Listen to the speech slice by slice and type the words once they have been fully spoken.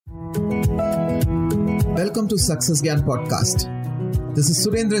Welcome to Success Gyan podcast. This is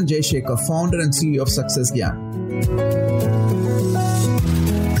Surendran Jayshekhar, founder and CEO of Success Gyan.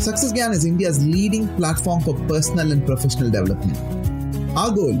 Success Gyan is India's leading platform for personal and professional development.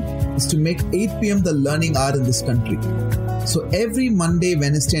 Our goal is to make 8 p.m. the learning hour in this country. So every Monday,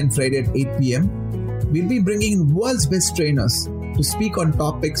 Wednesday and Friday at 8 p.m., we'll be bringing in world's best trainers to speak on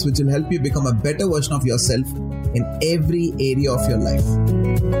topics which will help you become a better version of yourself in every area of your life.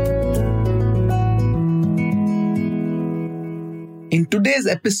 In today's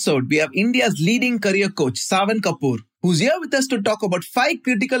episode, we have India's leading career coach, Sawan Kapoor, who's here with us to talk about 5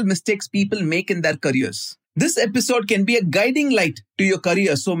 critical mistakes people make in their careers. This episode can be a guiding light to your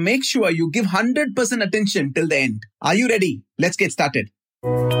career, so make sure you give 100% attention till the end. Are you ready? Let's get started.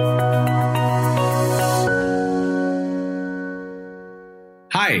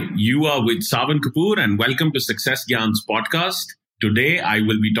 Hi, you are with Sawan Kapoor and welcome to Success Gyan's podcast. Today, I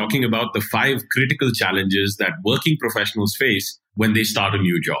will be talking about the 5 critical challenges that working professionals face when they start a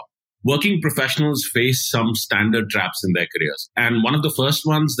new job. Working professionals face some standard traps in their careers. And one of the first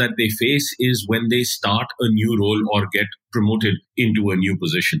ones that they face is when they start a new role or get promoted into a new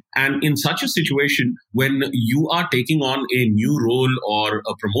position. And in such a situation, when you are taking on a new role or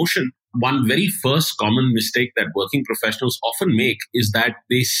a promotion, one very first common mistake that working professionals often make is that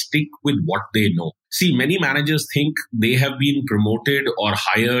they stick with what they know. See, many managers think they have been promoted or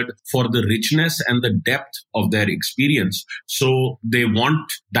hired for the richness and the depth of their experience. So they want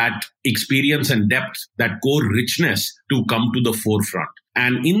that experience and depth, that core richness to come to the forefront.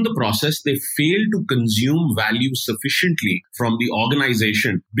 And in the process, they fail to consume value sufficiently from the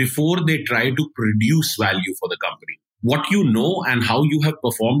organization before they try to produce value for the company. What you know and how you have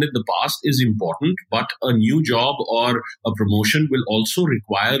performed in the past is important, but a new job or a promotion will also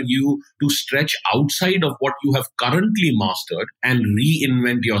require you to stretch outside of what you have currently mastered and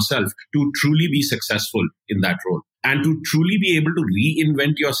reinvent yourself to truly be successful in that role. And to truly be able to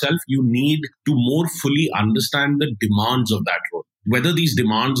reinvent yourself, you need to more fully understand the demands of that role. Whether these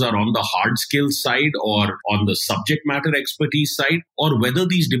demands are on the hard skills side or on the subject matter expertise side, or whether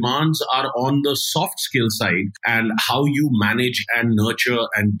these demands are on the soft skill side and how you manage and nurture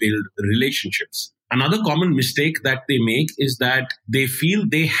and build relationships. Another common mistake that they make is that they feel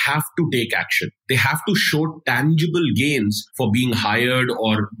they have to take action. They have to show tangible gains for being hired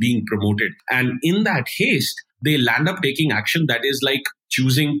or being promoted. And in that haste, they land up taking action that is like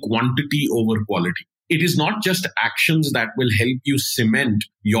choosing quantity over quality. It is not just actions that will help you cement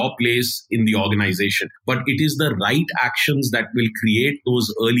your place in the organization, but it is the right actions that will create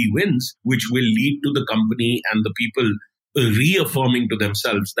those early wins, which will lead to the company and the people reaffirming to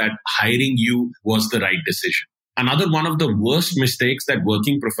themselves that hiring you was the right decision. Another one of the worst mistakes that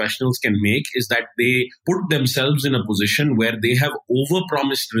working professionals can make is that they put themselves in a position where they have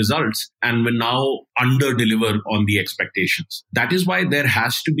overpromised results and will now under-deliver on the expectations. That is why there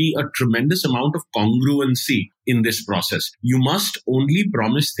has to be a tremendous amount of congruency in this process. You must only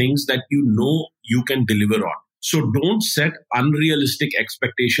promise things that you know you can deliver on. So don't set unrealistic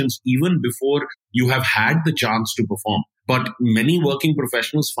expectations even before you have had the chance to perform. But many working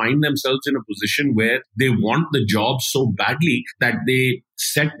professionals find themselves in a position where they want the job so badly that they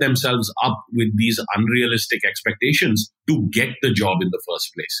set themselves up with these unrealistic expectations to get the job in the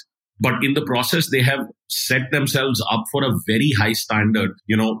first place. But in the process, they have set themselves up for a very high standard,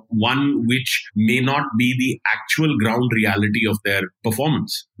 one which may not be the actual ground reality of their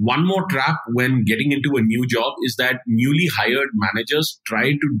performance. One more trap when getting into a new job is that newly hired managers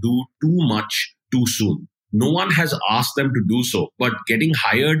try to do too much too soon. No one has asked them to do so, but getting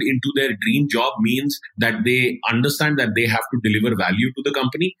hired into their dream job means that they understand that they have to deliver value to the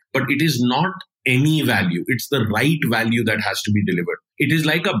company, but it is not any value. It's the right value that has to be delivered. It is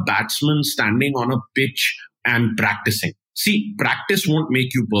like a batsman standing on a pitch and practicing. See, practice won't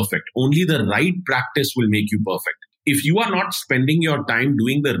make you perfect. Only the right practice will make you perfect. If you are not spending your time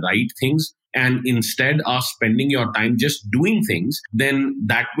doing the right things and instead are spending your time just doing things, then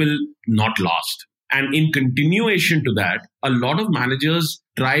that will not last. And in continuation to that, a lot of managers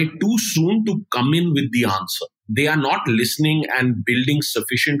try too soon to come in with the answer. They are not listening and building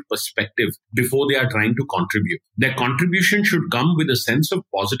sufficient perspective before they are trying to contribute. Their contribution should come with a sense of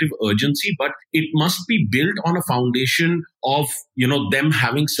positive urgency, but it must be built on a foundation of, them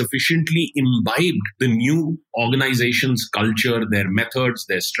having sufficiently imbibed the new organization's culture, their methods,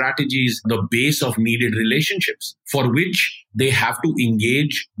 their strategies, the base of needed relationships for which they have to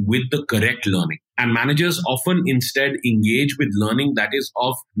engage with the correct learning. And managers often instead engage with learning that is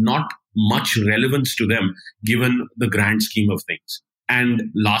of not much relevance to them given the grand scheme of things. And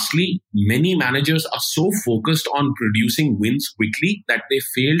lastly, many managers are so focused on producing wins quickly that they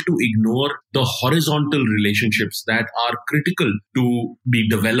fail to ignore the horizontal relationships that are critical to be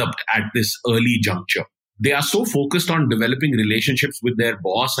developed at this early juncture. They are so focused on developing relationships with their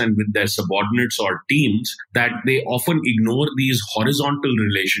boss and with their subordinates or teams that they often ignore these horizontal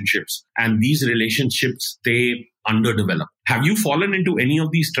relationships, and these relationships stay underdeveloped. Have you fallen into any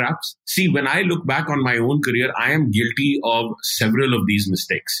of these traps? See, when I look back on my own career, I am guilty of several of these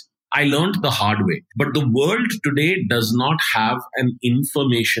mistakes. I learned the hard way, but the world today does not have an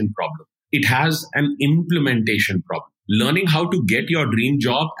information problem. It has an implementation problem. Learning how to get your dream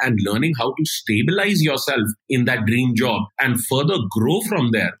job and learning how to stabilize yourself in that dream job and further grow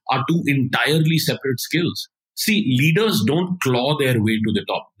from there are two entirely separate skills. See, leaders don't claw their way to the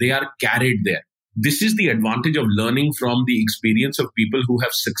top. They are carried there. This is the advantage of learning from the experience of people who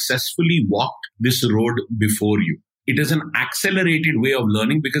have successfully walked this road before you. It is an accelerated way of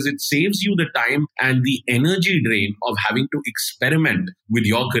learning because it saves you the time and the energy drain of having to experiment with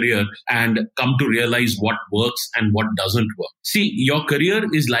your career and come to realize what works and what doesn't work. See, your career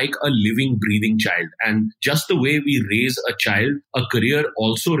is like a living, breathing child. And just the way we raise a child, a career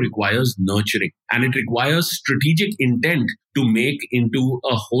also requires nurturing. And it requires strategic intent to make into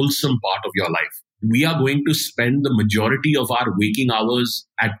a wholesome part of your life. We are going to spend the majority of our waking hours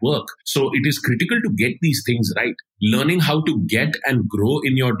at work. So it is critical to get these things right. Learning how to get and grow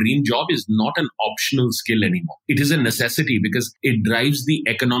in your dream job is not an optional skill anymore. It is a necessity because it drives the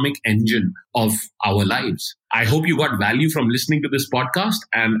economic engine of our lives. I hope you got value from listening to this podcast,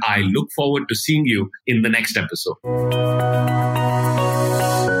 and I look forward to seeing you in the next episode.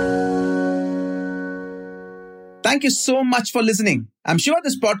 Thank you so much for listening. I'm sure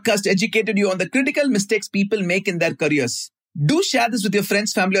this podcast educated you on the critical mistakes people make in their careers. Do share this with your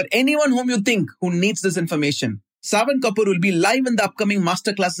friends, family, or anyone whom you think who needs this information. Sawan Kapoor will be live in the upcoming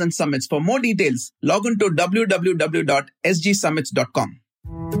masterclasses and summits. For more details, log on to www.sgsummits.com.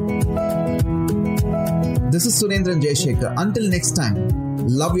 This is Surendran Jayashekhar. Until next time,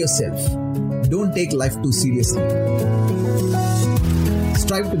 love yourself. Don't take life too seriously.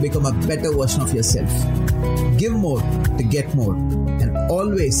 Strive to become a better version of yourself. Give more to get more, and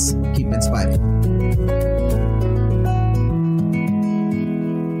always keep inspiring.